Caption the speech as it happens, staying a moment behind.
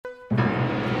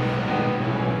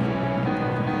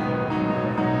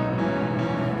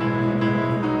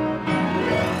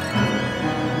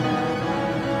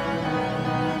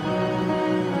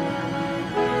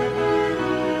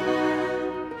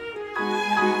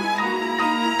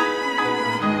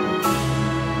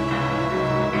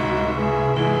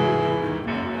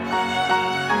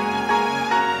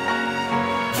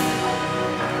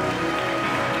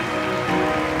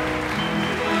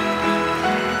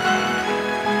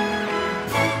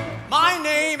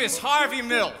name is Harvey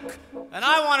Milk, and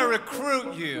I want to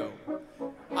recruit you.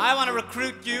 I want to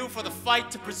recruit you for the fight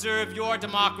to preserve your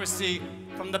democracy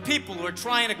from the people who are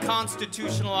trying to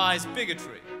constitutionalize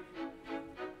bigotry.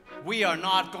 We are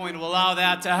not going to allow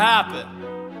that to happen.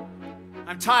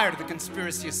 I'm tired of the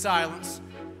conspiracy of silence.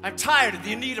 I'm tired of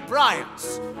the Anita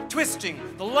Bryants twisting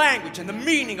the language and the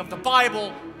meaning of the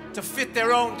Bible to fit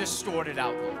their own distorted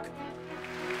outlook.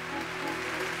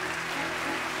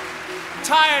 I'm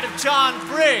tired of John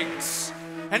Briggs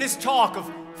and his talk of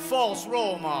false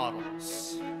role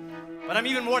models. But I'm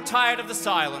even more tired of the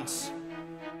silence.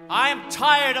 I am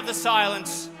tired of the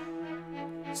silence,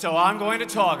 so I'm going to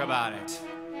talk about it.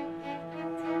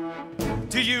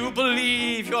 Do you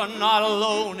believe you're not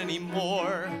alone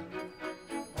anymore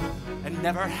and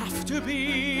never have to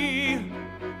be?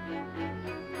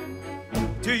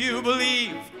 Do you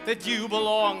believe that you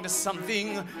belong to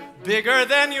something bigger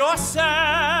than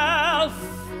yourself?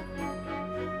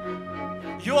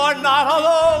 You're not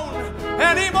alone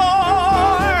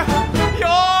anymore.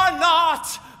 You're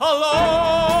not alone.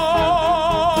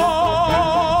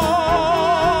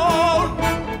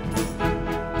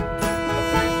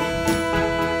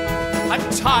 I'm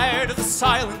tired of the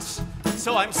silence,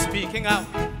 so I'm speaking out.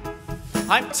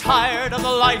 I'm tired of the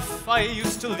life I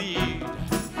used to lead.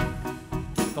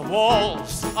 The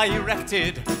walls I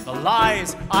erected, the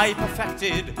lies I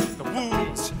perfected, the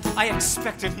wounds I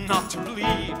expected not to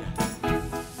bleed.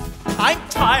 I'm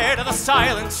tired of the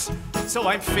silence, so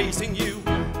I'm facing you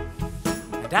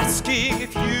and asking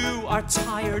if you are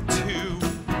tired too.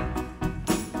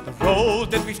 The road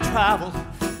that we've traveled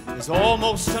is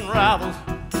almost unraveled,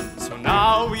 so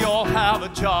now we all have a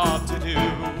job to do.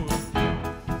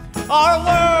 Our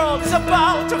world is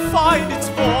about to find its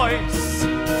voice,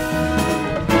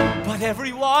 but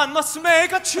everyone must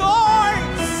make a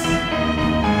choice.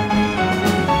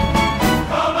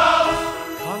 Come out!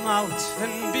 Come out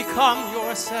and become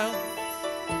yourself.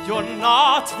 You're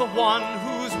not the one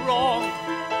who's wrong.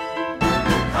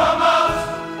 Come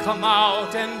out! Come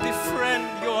out and befriend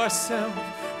yourself.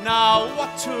 Now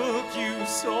what took you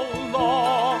so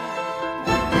long?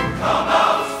 Come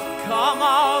out! Come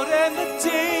out, and the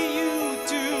day you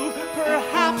do,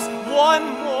 perhaps one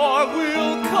more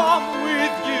will come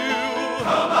with you.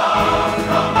 Come out,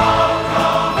 come out,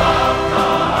 come out,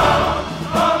 come out,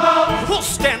 come out. Who'll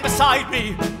stand beside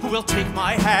me? Who will take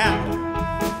my hand?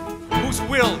 Whose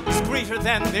will is greater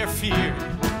than their fear?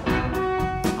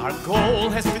 Our goal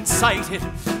has been sighted,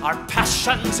 our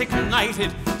passions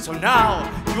ignited, so now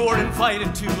you're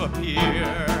invited to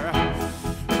appear.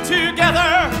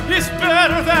 Together is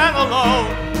better than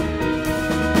alone.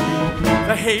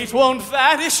 The hate won't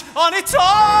vanish on its own.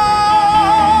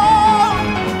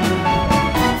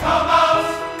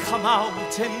 Come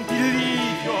out and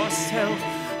believe yourself.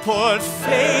 Put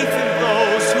faith in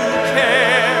those who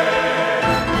care.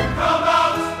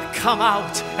 Come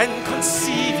out and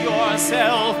conceive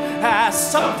yourself as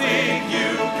something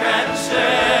you can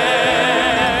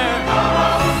share.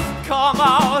 Come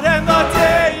out and the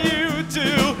day you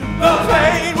do, the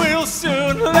pain will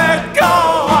soon let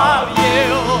go of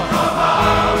you. Come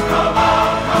out, come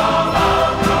out, come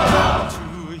out, come out.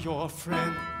 To your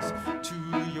friends, to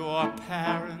your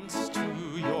parents, to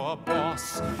your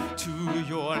boss, to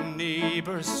your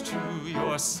neighbors, to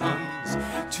your sons,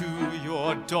 to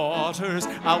your daughters,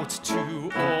 out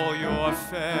to all your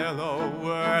fellow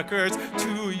workers,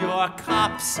 to your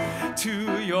cops,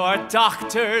 to your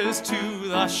doctors, to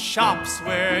the shops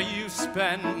where you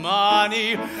spend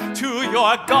money, to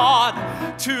your God,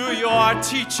 to your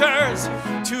teachers,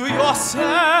 to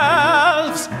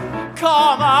yourselves.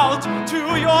 Come out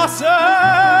to yourselves.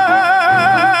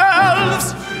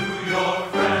 To your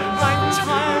friends. I'm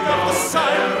tired of the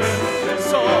silence,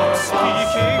 so I'm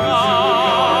speaking out.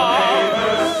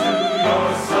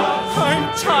 I'm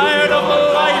tired of the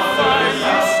life I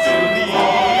used to lead.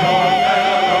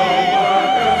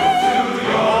 The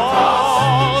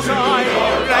walls I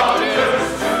erected,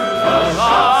 the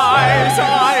lies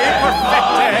I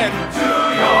perfected,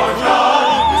 wounds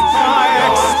I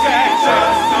expected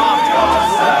not to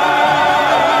say.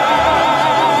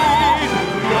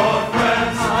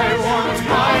 I want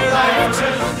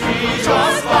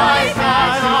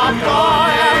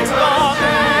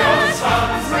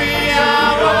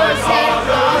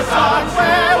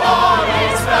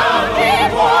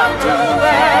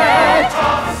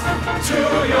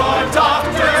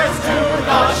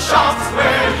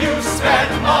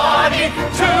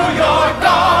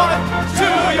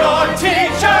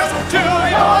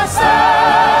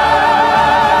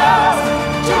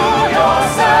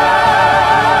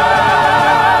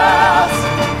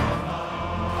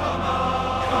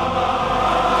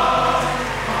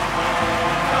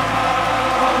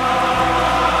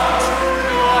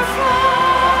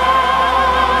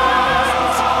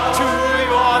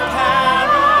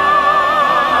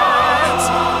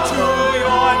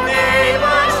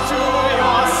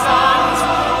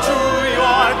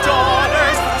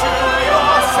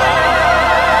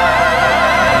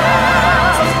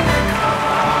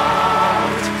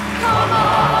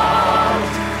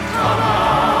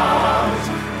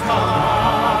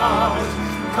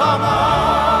come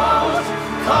out,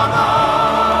 come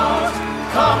out,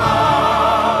 come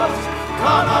out,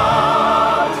 come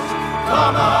out,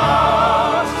 come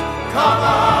out, come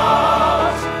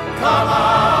out, come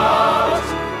out,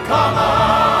 come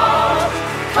out,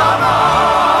 come out.